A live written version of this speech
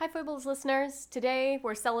Foibles listeners. Today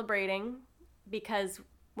we're celebrating because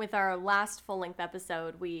with our last full-length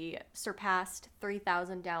episode, we surpassed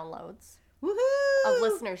 3,000 downloads Woohoo! of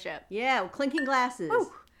listenership. Yeah, clinking glasses.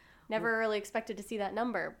 Woo! Never really expected to see that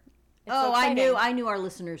number. It's Oh, so exciting. I knew our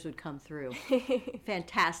listeners would come through.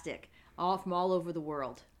 Fantastic. All from all over the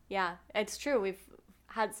world. Yeah, it's true. We've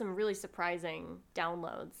had some really surprising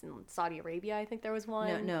downloads in Saudi Arabia. I think there was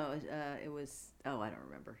one. No, it was, I don't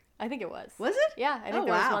remember. I think it was. Was it? Yeah, I think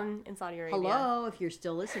there was one in Saudi Arabia. Hello, if you're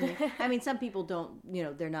still listening. I mean, some people don't,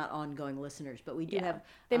 they're not ongoing listeners, but we do have.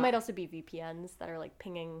 They might also be VPNs that are like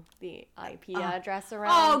pinging the IP address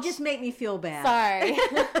around. Oh, just make me feel bad. Sorry.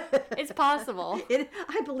 It's possible.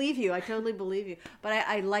 I believe you. I totally believe you. But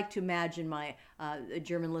I like to imagine my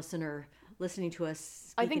German listener listening to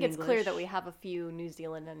us. I think it's English. clear that we have a few New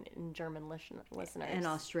Zealand and German listeners. And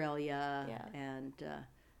Australia and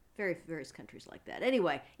various countries like that.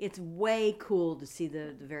 Anyway, it's way cool to see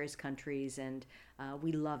the various countries, and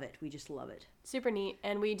we love it. We just love it. Super neat.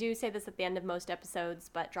 And we do say this at the end of most episodes,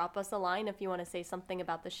 but drop us a line if you want to say something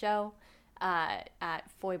about the show at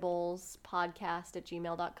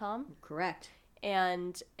foiblespodcast@gmail.com. Correct.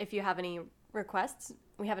 And if you have any requests,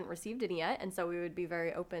 we haven't received any yet, and so we would be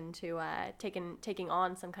very open to taking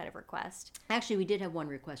on some kind of request. Actually, we did have one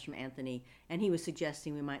request from Anthony, and he was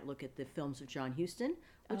suggesting we might look at the films of John Huston,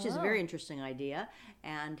 which is a very interesting idea.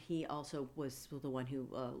 And he also was the one who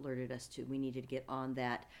alerted us to we needed to get on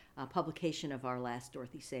that publication of our last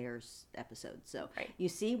Dorothy Sayers episode. So You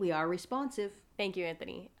see, we are responsive. Thank you,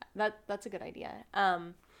 Anthony. That's a good idea.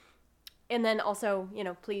 And then also,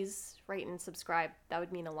 please rate and subscribe. That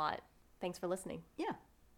would mean a lot. Thanks for listening. Yeah.